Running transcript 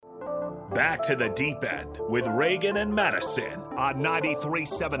Back to the deep end with Reagan and Madison on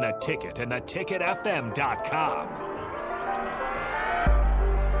 93.7 The Ticket and theticketfm.com.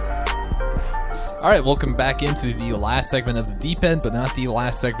 All right, welcome back into the last segment of the deep end, but not the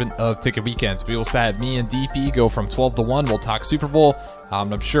last segment of Ticket Weekends. We will start me and DP go from 12 to 1. We'll talk Super Bowl.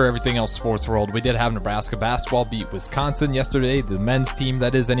 I'm sure everything else sports world. We did have Nebraska basketball beat Wisconsin yesterday, the men's team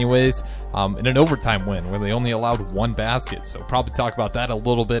that is anyways, in an overtime win where they only allowed one basket. So probably talk about that a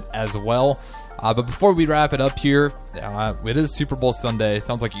little bit as well. But before we wrap it up here, it is Super Bowl Sunday.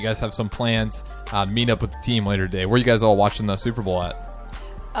 Sounds like you guys have some plans to meet up with the team later today. Where are you guys all watching the Super Bowl at?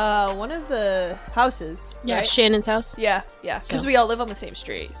 One of the houses. Yeah, right? Shannon's house. Yeah. Because we all live on the same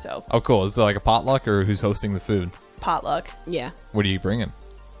street, so. Oh, cool. Is it like a potluck or who's hosting the food? Potluck. Yeah. What are you bringing?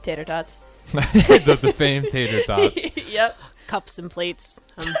 Tater tots. the famed tater tots. Yep. Cups and plates.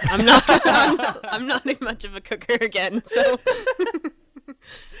 I'm not. I'm not much of a cooker again, so.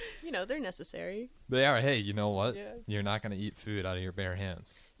 They're necessary. They are. Hey, you know what? Yeah. You're not going to eat food out of your bare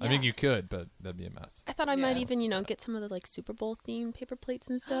hands. Yeah. I mean, you could, but that'd be a mess. I thought I might even, get some of the Super Bowl themed paper plates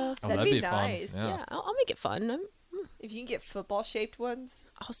and stuff. Oh, That'd that'd be be nice. fun. Yeah, I'll make it fun. If you can get football shaped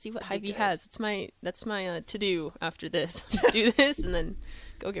ones. I'll see what That'd be Hy-Vee good. has. That's my to do after this. Do this and then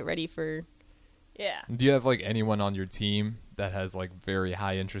go get ready for. Yeah. Do you have anyone on your team that has very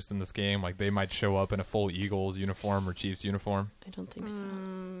high interest in this game? Like they might show up in a full Eagles uniform or Chiefs uniform? I don't think so.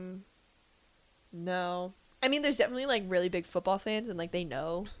 No. I mean, there's definitely really big football fans and they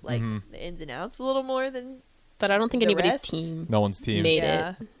know the ins and outs a little more than. But I don't think The anybody's rest? team No one's team. made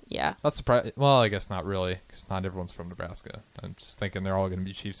Yeah. it. Yeah. That's surprising. Well, I guess not really, because not everyone's from Nebraska. I'm just thinking they're all going to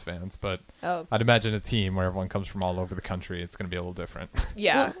be Chiefs fans, but Oh. I'd imagine a team where everyone comes from all over the country, it's going to be a little different.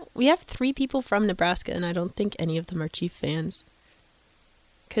 Yeah. Well, we have 3 people from Nebraska, and I don't think any of them are Chief fans.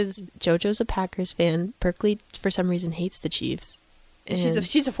 Because JoJo's a Packers fan. Berkeley, for some reason, hates the Chiefs. And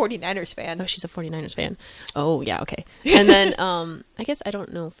she's a 49ers fan. Oh, she's a 49ers fan. Oh, yeah, okay. And then I guess I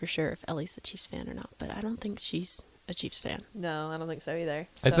don't know for sure if Ellie's a Chiefs fan or not, but I don't think she's a Chiefs fan. No, I don't think so either.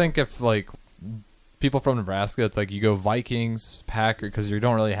 I So- think if people from Nebraska, it's you go Vikings, Packers, because you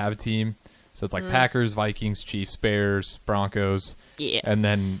don't really have a team. So it's Packers, Vikings, Chiefs, Bears, Broncos. Yeah. And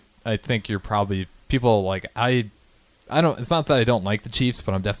then I think you're probably people I don't. It's not that I don't like the Chiefs,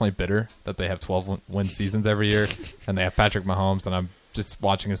 but I'm definitely bitter that they have 12-win seasons every year, and they have Patrick Mahomes, and I'm just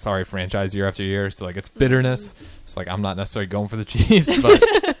watching a sorry franchise year after year. So it's bitterness. It's I'm not necessarily going for the Chiefs,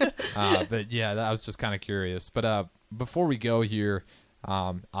 but yeah, I was just kind of curious. But before we go here,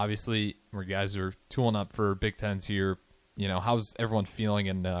 obviously, you guys are tooling up for Big Tens here. How's everyone feeling,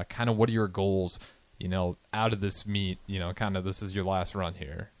 and kind of what are your goals? Out of this meet, kind of this is your last run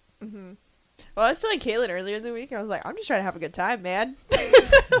here. Mm-hmm. Well, I was telling Kaylin earlier in the week, I was I'm just trying to have a good time, man.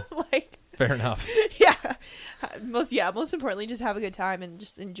 Fair enough. Yeah. Most importantly, just have a good time and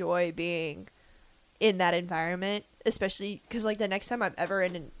just enjoy being in that environment, especially because the next time I'm ever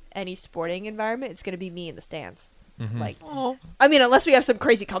in any sporting environment, it's going to be me in the stands. Oh. I mean, unless we have some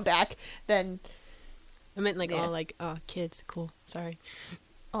crazy comeback, then. I meant Yeah. kids. Cool. Sorry.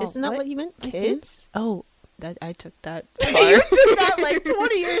 Oh, Isn't that what you meant? Kids? Stands? Oh, I took that. You did that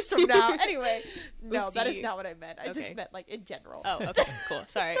 20 years from now. Anyway, no, that is Oopsie. not what I meant. I just Okay. meant in general. Oh, okay, cool.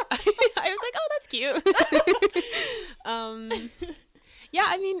 Sorry. I was like, oh, that's cute. Yeah,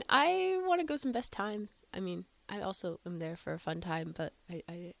 I mean, I want to go some best times. I mean, I also am there for a fun time, but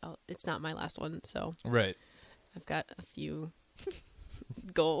it's not my last one, so Right. I've got a few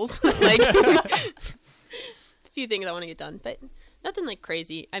goals, a few things I want to get done, but nothing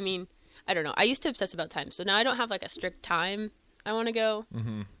crazy. I mean, I don't know. I used to obsess about time, so now I don't have a strict time I want to go.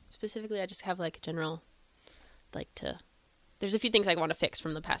 Mm-hmm. Specifically, I just have a general, there's a few things I want to fix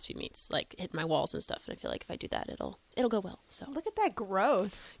from the past few meets, hitting my walls and stuff. And I feel like if I do that, it'll go well. So Look at that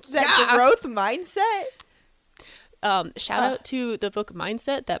growth. Yeah. That growth mindset. shout out to the book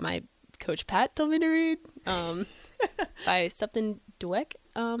Mindset that my coach Pat told me to read. By something Dweck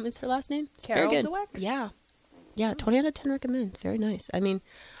is her last name. It's Carol very good. Dweck? Yeah, 20 out of 10 recommend. Very nice. I mean,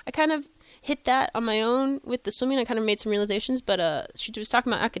 I kind of hit that on my own with the swimming. I kind of made some realizations, but she was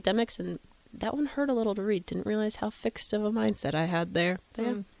talking about academics, and that one hurt a little to read. Didn't realize how fixed of a mindset I had there. But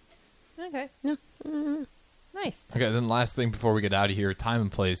yeah. Okay. Yeah. Nice. Okay, then last thing before we get out of here, time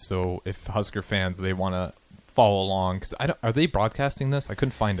and place. So if Husker fans, they want to follow along, because are they broadcasting this? I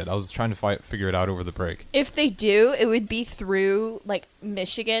couldn't find it. I was trying to figure it out over the break. If they do, it would be through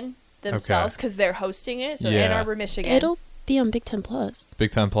Michigan themselves because they're hosting it. So Yeah. Ann Arbor, Michigan. It'll be on Big Ten Plus.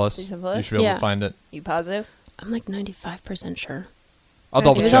 Big Ten Plus. Big Ten Plus? You should be able Yeah. to find it. You positive? I'm 95% sure. I'll It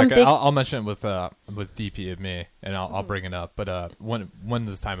double was check on it. Big- I'll mention it with DP and me, and I'll bring it up. But when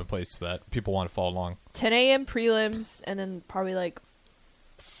is time and place that people want to follow along? 10 a.m. prelims, and then probably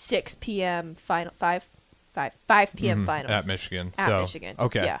 6 p.m. final 5 p.m. finals at Michigan. At So, Michigan.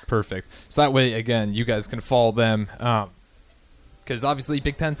 Okay, Yeah. perfect. So that way, again, you guys can follow them because obviously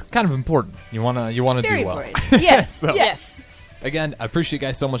Big Ten's kind of important. You wanna Very do well. important. Yes. Yes. Again, I appreciate you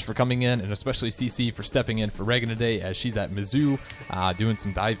guys so much for coming in, and especially CC for stepping in for Reagan today, as she's at Mizzou doing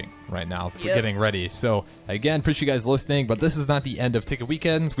some diving right now, Yep. getting ready. So, again, appreciate you guys listening, but this is not the end of Ticket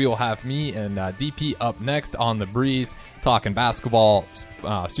Weekends. We will have me and DP up next on The Breeze, talking basketball,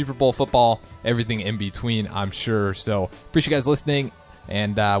 Super Bowl football, everything in between, I'm sure. So, appreciate you guys listening,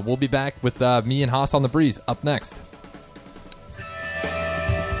 and we'll be back with me and Haas on The Breeze up next.